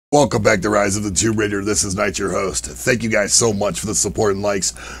Welcome back to Rise of the Tomb Raider. This is Knight, your host. Thank you guys so much for the support and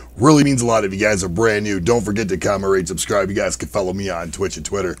likes. Really means a lot if you guys are brand new. Don't forget to comment, rate, subscribe. You guys can follow me on Twitch and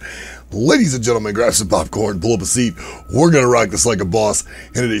Twitter. Ladies and gentlemen, grab some popcorn, pull up a seat. We're going to rock this like a boss,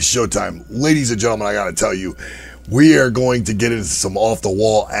 and it is showtime. Ladies and gentlemen, I got to tell you, we are going to get into some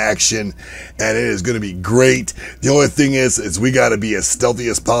off-the-wall action, and it is going to be great. The only thing is we got to be as stealthy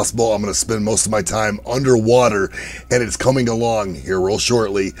as possible. I'm going to spend most of my time underwater, and it's coming along here real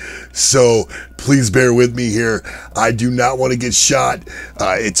shortly. So please bear with me here. I do not want to get shot.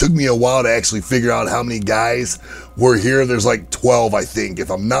 It took me a while to actually figure out how many guys were here. There's like 12, I think, if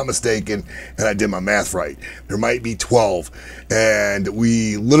I'm not mistaken, and I did my math right. There might be 12, and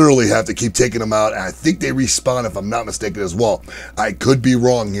we literally have to keep taking them out, and I think they respawn if I'm not mistaken as well. I could be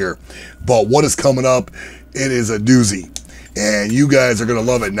wrong here, but what is coming up, it is a doozy, and you guys are going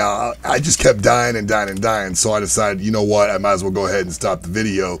to love it. Now, I just kept dying and dying and dying, so I decided, you know what, I might as well go ahead and stop the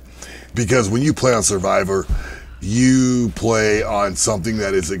video, because when you play on Survivor, you play on something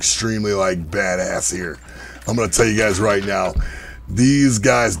that is extremely, like, badass here. I'm going to tell you guys right now, these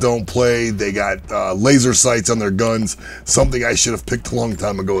guys don't play. They got laser sights on their guns, something I should have picked a long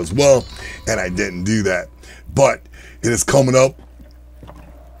time ago as well, and I didn't do that. But it is coming up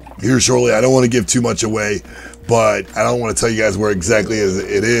here shortly. I don't want to give too much away, but I don't want to tell you guys where exactly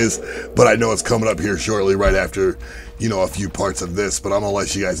it is, but I know it's coming up here shortly right after, you know, a few parts of this. But I'm going to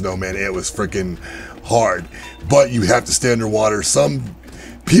let you guys know, man, it was freaking hard. But you have to stay underwater. Some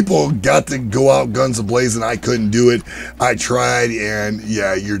people got to go out guns a-blazing. I couldn't do it. I tried, and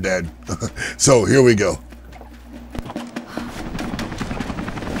yeah, you're dead. So here we go.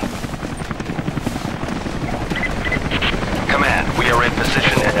 Command, we are in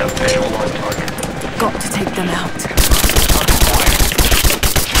position and have visual on target. Got to take them out.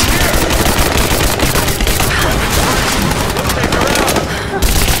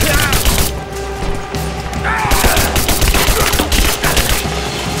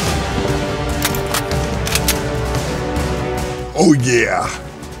 Oh yeah.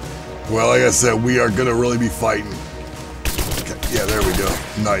 Well, like I said, we are gonna really be fighting. Okay, yeah, there we go.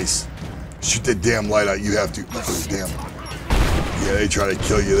 Nice. Shoot that damn light out. You have to. Oh, damn. Yeah, they try to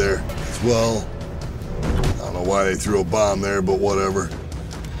kill you there as well. I don't know why they threw a bomb there, but whatever.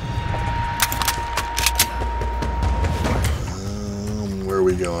 Where are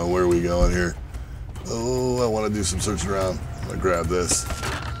we going? Where are we going here? Oh, I want to do some searching around. I'm gonna grab this.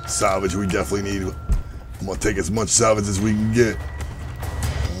 Salvage we definitely need. I'm gonna take as much salvage as we can get.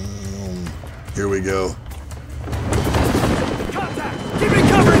 Here we go. Contact! Keep me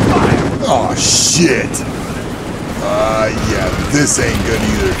covering fire! Oh shit! Yeah, this ain't good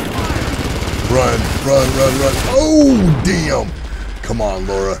either. Run, run, run, run. Oh, damn! Come on,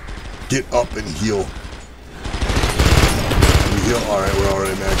 Laura. Get up and heal. We heal? Alright, we're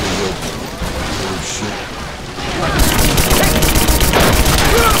already maxing heal. Oh shit.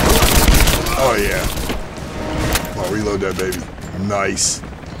 Oh yeah. Come on, reload that baby. Nice.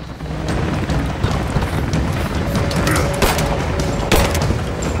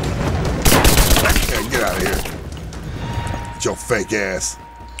 Yeah, get out of here. Get your fake ass.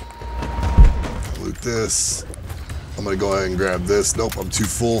 Loot this. I'm gonna go ahead and grab this. Nope, I'm too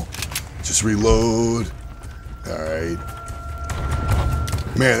full. Just reload. Alright.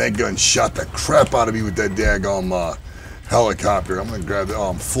 Man, that gun shot the crap out of me with that daggone helicopter. I'm gonna grab that. Oh,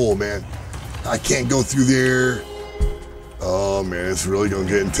 I'm full, man. I can't go through there. Oh man, it's really gonna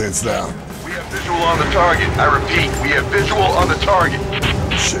get intense now. We have visual on the target. I repeat, we have visual on the target.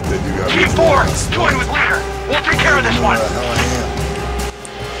 Shit, they do got T4, join with leader. We'll take care of this one. Hell I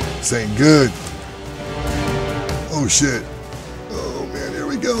am. This ain't good. Oh shit. Oh man, here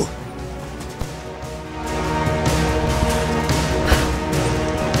we go.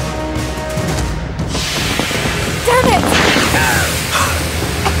 Damn it!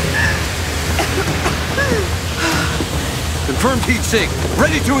 Confirmed heat sink.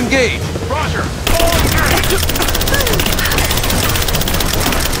 Ready to engage. Roger. All engaged.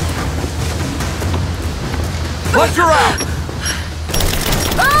 Cluster out.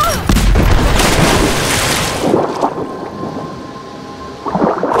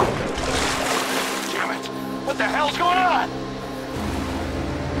 Damn it. What the hell's going on?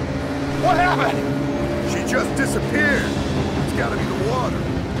 What happened? She just disappeared. It's gotta be the water.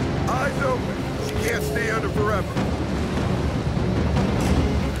 Eyes open. She can't stay under forever.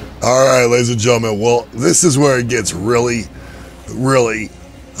 All right, ladies and gentlemen. Well, this is where it gets really, really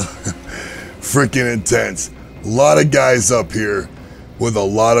freaking intense. A lot of guys up here with a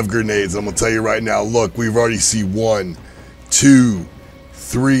lot of grenades. I'm gonna tell you right now. Look, we've already seen 1, 2,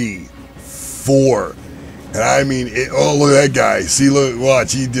 3, 4. And I mean, oh, look at that guy. See, look,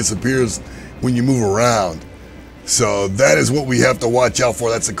 watch, he disappears when you move around. So that is what we have to watch out for.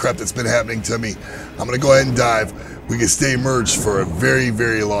 That's the crap that's been happening to me. I'm going to go ahead and dive. We can stay merged for a very,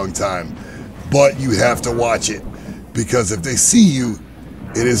 very long time. But you have to watch it. Because if they see you,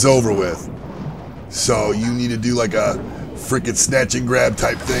 it is over with. So you need to do like a freaking snatch and grab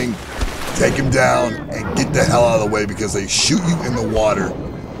type thing. Take him down and get the hell out of the way because they shoot you in the water.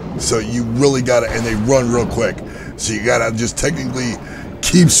 So you really got to, and they run real quick. So you got to just technically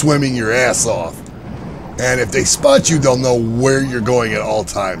keep swimming your ass off. And if they spot you, they'll know where you're going at all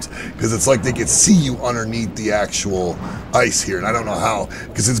times. Because it's like they can see you underneath the actual ice here. And I don't know how,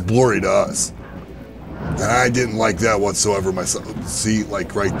 because it's blurry to us. And I didn't like that whatsoever myself. See,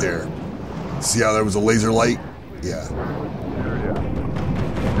 like right there. See how there was a laser light? Yeah.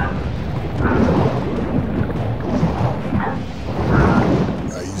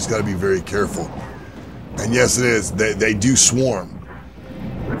 You just got to be very careful. And yes, it is. They do swarm.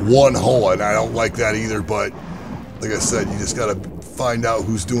 One hole, and I don't like that either, but like I said, you just got to find out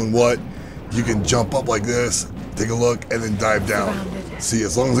who's doing what. You can jump up like this, take a look, and then dive down. See,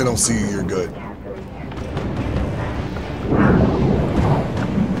 as long as they don't see you, you're good.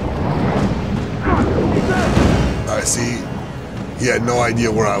 Alright, see, he had no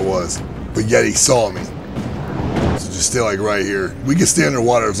idea where I was, but yet he saw me. So just stay like right here. We can stay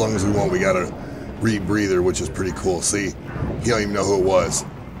underwater as long as we want. We got a rebreather, which is pretty cool. See, he don't even know who it was.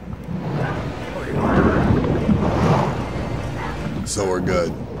 So we're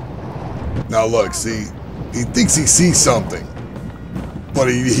good. Now look, see, he thinks he sees something, but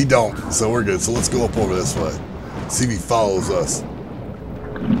he don't, so we're good. So let's go up over this way. See if he follows us.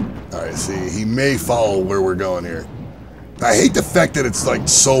 Alright, see, he may follow where we're going here. I hate the fact that it's like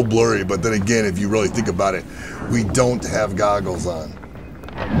so blurry, but then again, if you really think about it, we don't have goggles on.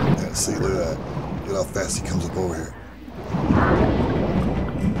 Yeah, see, look at that. Look how fast he comes up over here.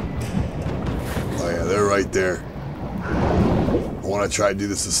 Oh yeah, they're right there. I want to try to do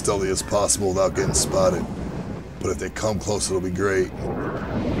this as stealthy as possible without getting spotted. But if they come close, it'll be great.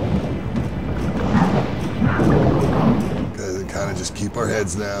 Okay, then kind of just keep our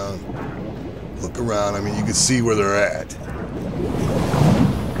heads down. Look around. I mean, you can see where they're at.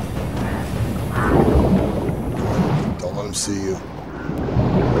 Don't let them see you.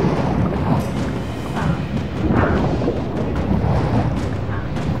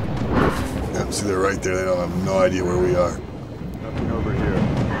 Yep, see, they're right there. They don't have no idea where we are. Nothing over here.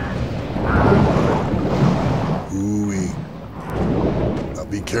 Ooh-wee. Now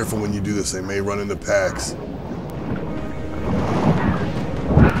be careful when you do this. They may run into packs.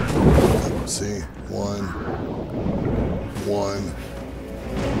 See? One.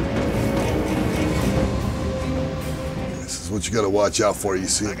 This is what you got to watch out for. You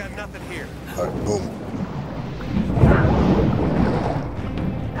see? I got nothing here. All right, boom.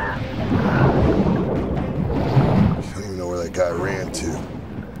 I don't even know where that guy ran to.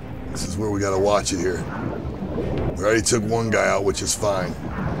 This is where we got to watch it here. We already took one guy out, which is fine.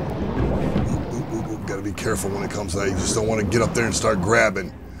 Got to be careful when it comes to that. You just don't want to get up there and start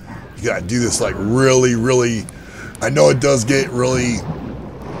grabbing. You got to do this like really, really. I know it does get really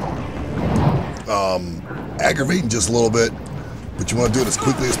aggravating just a little bit, but you want to do it as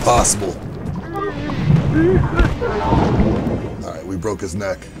quickly as possible. Alright, we broke his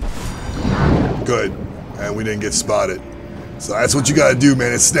neck. Good. And we didn't get spotted. So that's what you got to do,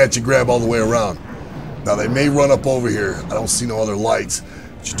 man. It's snatch and grab all the way around. Now, they may run up over here. I don't see no other lights,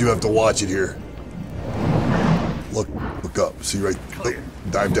 but you do have to watch it here. Look up. See right there.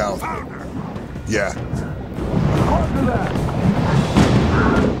 Dive down. Yeah.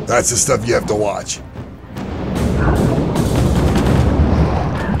 That's the stuff you have to watch.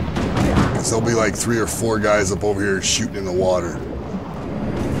 Because there'll be like 3 or 4 guys up over here shooting in the water.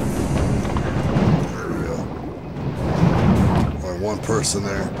 There we go. Only one person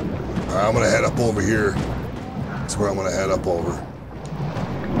there. Alright, I'm going to head up over here. That's where I'm going to head up over.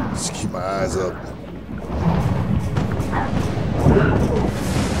 Just keep my eyes up.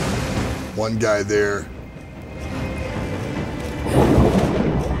 One guy there.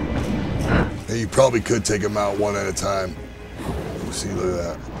 Hey, you probably could take him out one at a time. See, look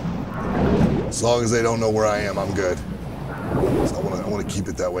at that. As long as they don't know where I am, I'm good. So I want to keep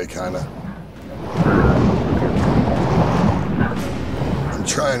it that way, kind of. I'm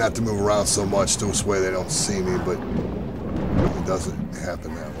trying not to move around so much this way they don't see me, but it doesn't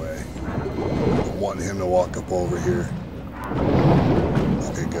happen that way. I want him to walk up over here.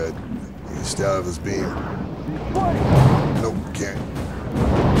 Okay, good. He stay out of his beam. Nope, can't.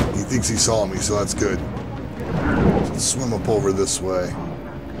 He thinks he saw me, so that's good. Let's swim up over this way.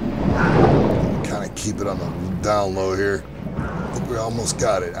 Kind of keep it on the down low here. I think we almost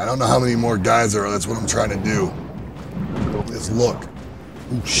got it. I don't know how many more guys there are. That's what I'm trying to do. Is look.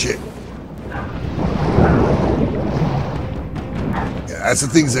 Oh, shit. Yeah, that's the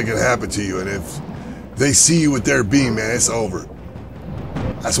things that can happen to you. And if they see you with their beam, man, it's over.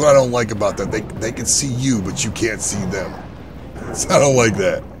 That's what I don't like about that. They can see you, but you can't see them. So I don't like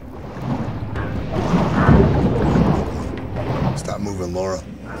that. Stop moving, Laura.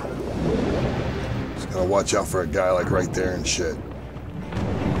 Just gotta watch out for a guy like right there and shit.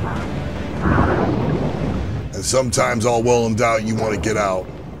 And sometimes, all well in doubt, you want to get out.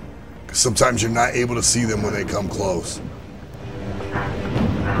 Because sometimes you're not able to see them when they come close.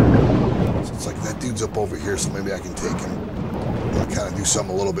 So it's like that dude's up over here, so maybe I can take him. And kind of do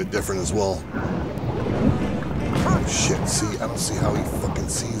something a little bit different as well. Oh shit, see, I don't see how he fucking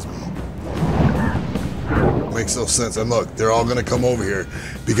sees me. Makes no sense. And look, they're all gonna come over here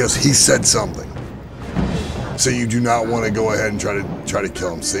because he said something. So you do not want to go ahead and try to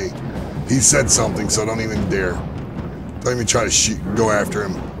kill him. See, he said something, so don't even dare. Don't even try to go after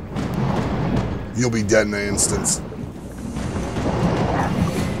him. You'll be dead in an instant.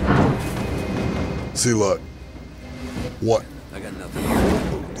 See, look. What? I got nothing.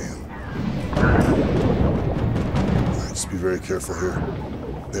 Oh, damn. Alright, just be very careful here.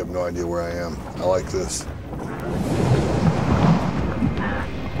 They have no idea where I am. I like this.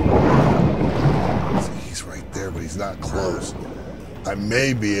 See, he's right there, but he's not close. I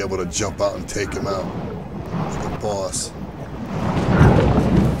may be able to jump out and take him out. Like a boss. I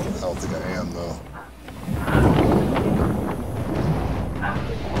don't think I am, though.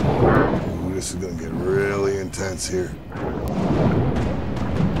 Ooh, this is going to get really intense here.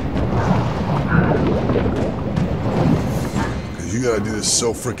 Because you got to do this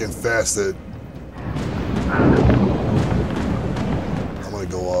so freaking fast that I'm going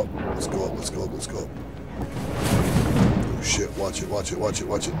to go up. Let's go up, let's go up, let's go up. Oh shit, watch it, watch it, watch it,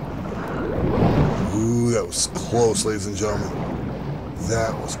 watch it. Ooh, that was close, ladies and gentlemen.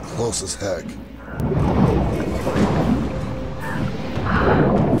 That was close as heck.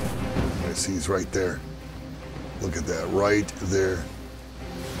 I see he's right there. Look at that, right there.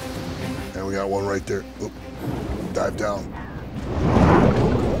 And we got one right there. Oop. Dive down.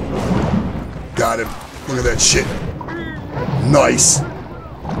 Got him. Look at that shit. Nice.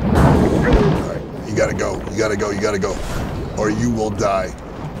 Alright, you gotta go. You gotta go. You gotta go. Or you will die.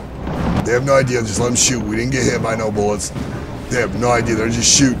 They have no idea. Just let them shoot. We didn't get hit by no bullets. They have no idea. They're just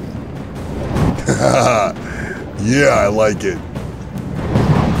shooting. Yeah, I like it.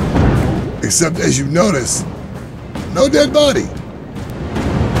 Except, as you notice, no dead body.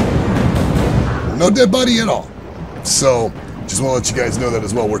 No dead body at all. So, just want to let you guys know that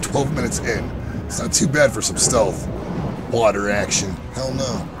as well. We're 12 minutes in. It's not too bad for some stealth. Water action. Hell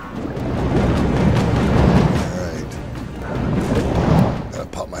no. Alright. Gotta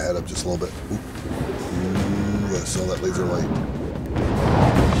pop my head up just a little bit. Ooh, I saw that laser light.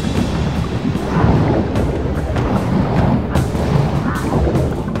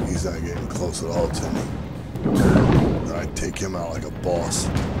 He's not getting close at all to me. Alright, take him out like a boss.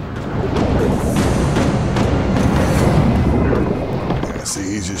 Yeah, see,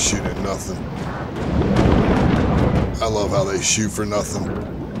 he's just shooting at nothing. I love how they shoot for nothing.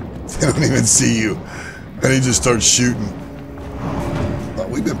 They don't even see you. And he just starts shooting.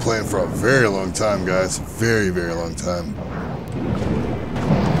 But we've been playing for a very long time, guys. Very, very long time.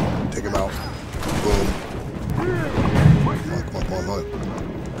 Take him out. Boom. Come on, come on, come on, come on.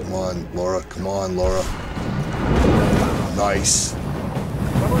 Come on, Laura. Come on, Laura. Nice.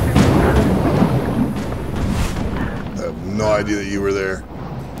 I have no idea that you were there.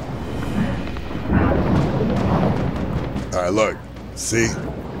 Alright, look. See?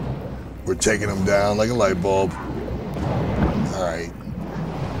 We're taking them down like a light bulb. Alright.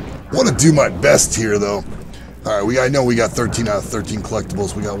 I want to do my best here, though. Alright, I know we got 13 out of 13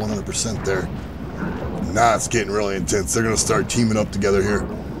 collectibles. We got 100% there. Now it's getting really intense. They're going to start teaming up together here.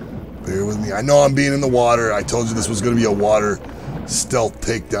 Bear with me. I know I'm being in the water. I told you this was going to be a water stealth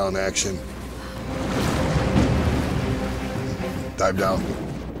takedown action. Dive down.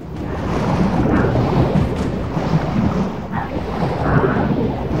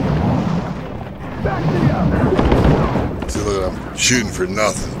 See, look at him shooting for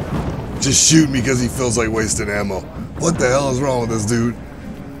nothing. Just shooting because he feels like wasting ammo. What the hell is wrong with this dude?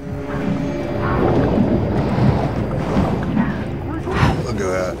 Look at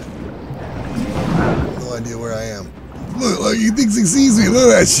that. No idea where I am. Look, he thinks he sees me.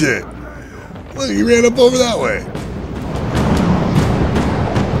 Look at that shit. Look, he ran up over that way.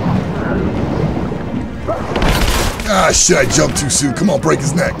 Ah, shit, I jumped too soon. Come on, break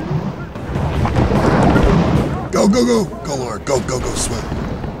his neck. go, go. Go, Laura. Go, go, go. Swim.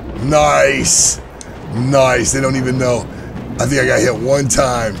 Nice. Nice. They don't even know. I think I got hit one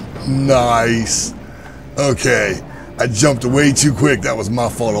time. Nice. Okay. I jumped way too quick. That was my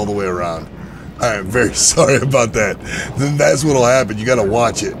fault all the way around. I am very sorry about that. Then that's what'll happen. You gotta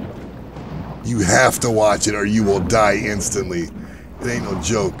watch it. You have to watch it or you will die instantly. It ain't no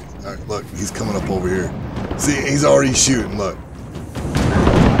joke. All right, look, he's coming up over here. See, he's already shooting, look.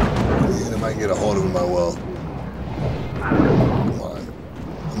 And if I can get a hold of him, I will. Come on.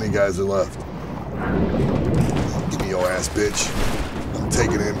 How many guys are left? Give me your ass, bitch. I'm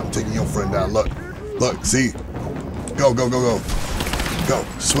taking him. I'm taking your friend down. Look. Look, see? Go, go, go, go. Go.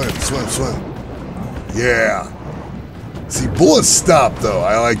 Swim, swim, swim. Yeah. See, bullets stop, though.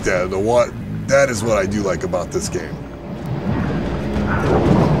 I like that. That is what I do like about this game.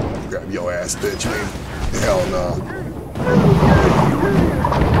 Grab your ass, bitch. Man. Hell no.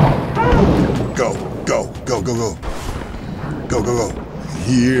 Go, go, go, go, go. Go, go, go.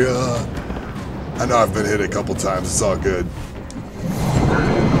 Yeah. I know I've been hit a couple times. It's all good.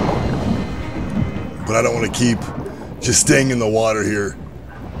 But I don't want to keep just staying in the water here.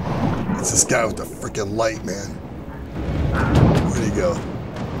 It's this guy with the freaking light, man. Where'd he go?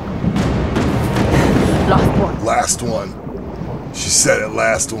 Last one. Last one. She said it,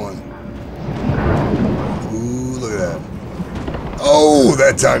 last one. Ooh, look at that. Oh,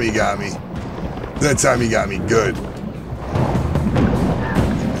 that time he got me. That time he got me good.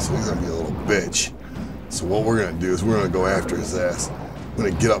 So he's gonna be a little bitch. So what we're gonna do is we're gonna go after his ass. I'm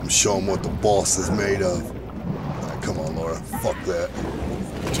gonna get up and show him what the boss is made of. All right, come on, Laura. Fuck that.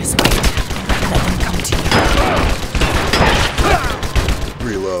 Just wait. Let them come to you.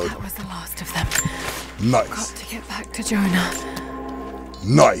 Reload. That was the last of them. Nice. Got to get back to Jonah.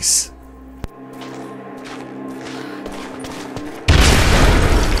 Nice.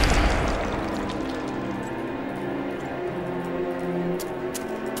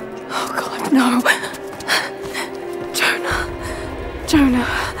 Oh God, no. Jonah. Jonah.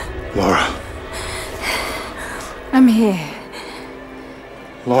 Lara. I'm here.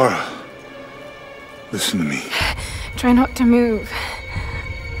 Lara. Listen to me. Try not to move.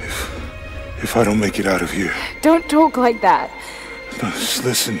 If I don't make it out of here. Don't talk like that. No, just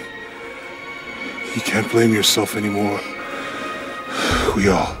listen. You can't blame yourself anymore. We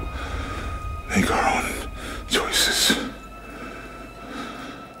all make our own choices.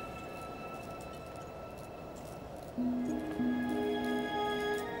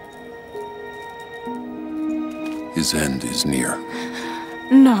 His end is near.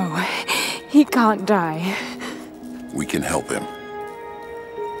 No, he can't die. We can help him.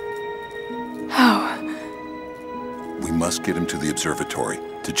 How? We must get him to the observatory,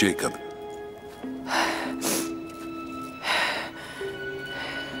 to Jacob.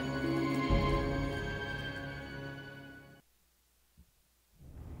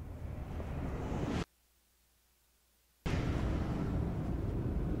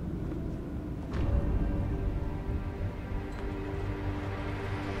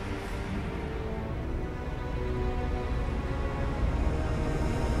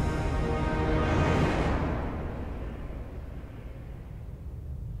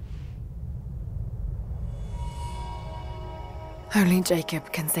 Only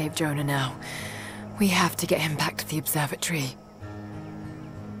Jacob can save Jonah now. We have to get him back to the observatory.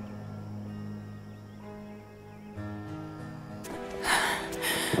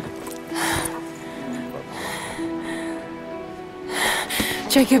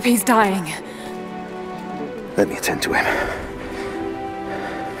 Jacob, he's dying. Let me attend to him.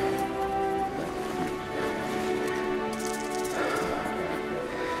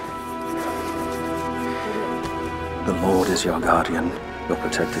 The Lord is your guardian, your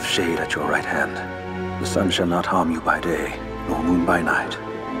protective shade at your right hand. The sun shall not harm you by day, nor moon by night.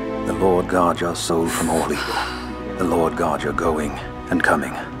 The Lord guard your soul from all evil. The Lord guard your going and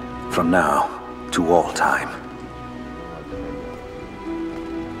coming, from now to all time.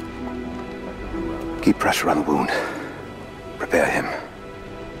 Keep pressure on the wound. Prepare him.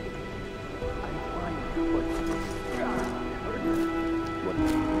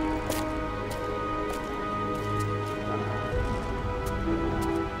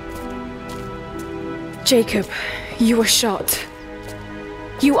 Jacob, you were shot.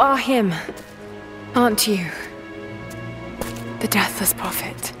 You are him, aren't you? The deathless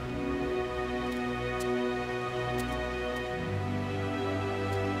prophet.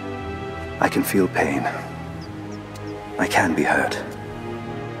 I can feel pain. I can be hurt.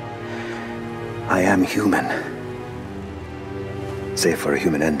 I am human. Save for a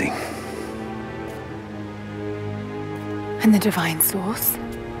human ending. And the divine source?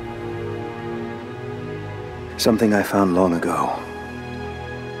 Something I found long ago.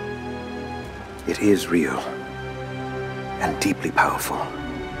 It is real and deeply powerful,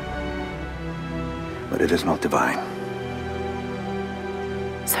 but it is not divine.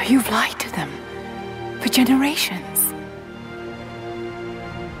 So you've lied to them for generations.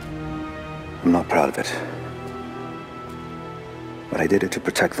 I'm not proud of it, but I did it to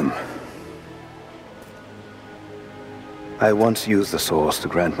protect them. I once used the Source to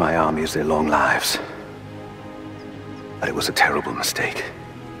grant my armies their long lives, but it was a terrible mistake.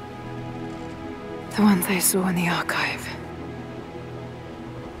 The ones I saw in the archive.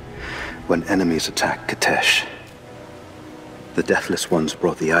 When enemies attacked Kitezh, the Deathless Ones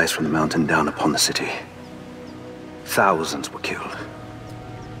brought the ice from the mountain down upon the city. Thousands were killed,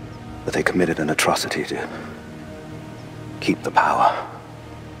 but they committed an atrocity to keep the power.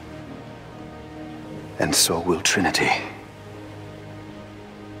 And so will Trinity,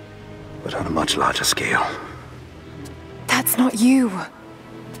 but on a much larger scale. That's not you.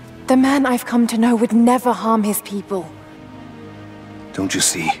 The man I've come to know would never harm his people. Don't you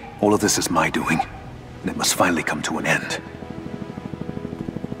see? All of this is my doing, and it must finally come to an end.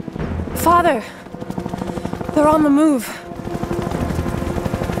 Father! They're on the move.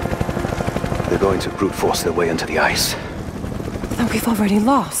 They're going to brute force their way into the ice. Then we've already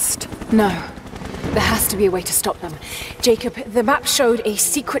lost. No. There has to be a way to stop them. Jacob, the map showed a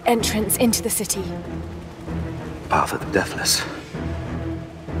secret entrance into the city. Path of the Deathless.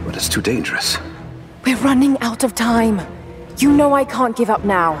 But it's too dangerous. We're running out of time. You know I can't give up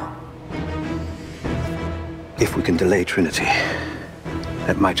now. If we can delay Trinity,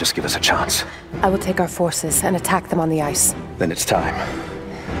 that might just give us a chance. I will take our forces and attack them on the ice. Then it's time.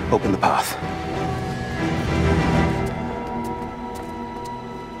 Open the path.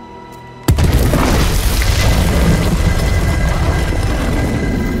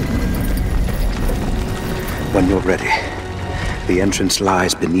 When you're ready, the entrance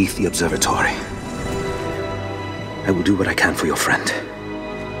lies beneath the observatory. I will do what I can for your friend.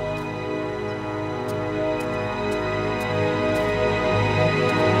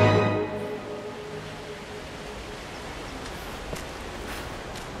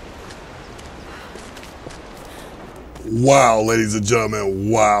 Wow, ladies and gentlemen,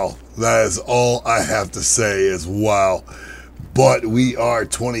 wow. That is all I have to say is wow. But we are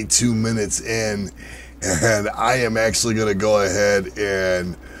 22 minutes in, and I am actually going to go ahead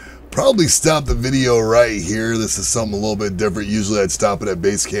and probably stop the video right here. This is something a little bit different. Usually I'd stop it at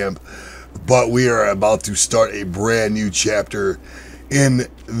base camp, but we are about to start a brand new chapter in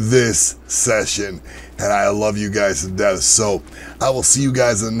this session, and I love you guys to death. So I will see you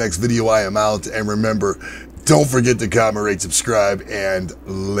guys in the next video. I am out, and remember, don't forget to comment, rate, subscribe, and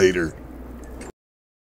later.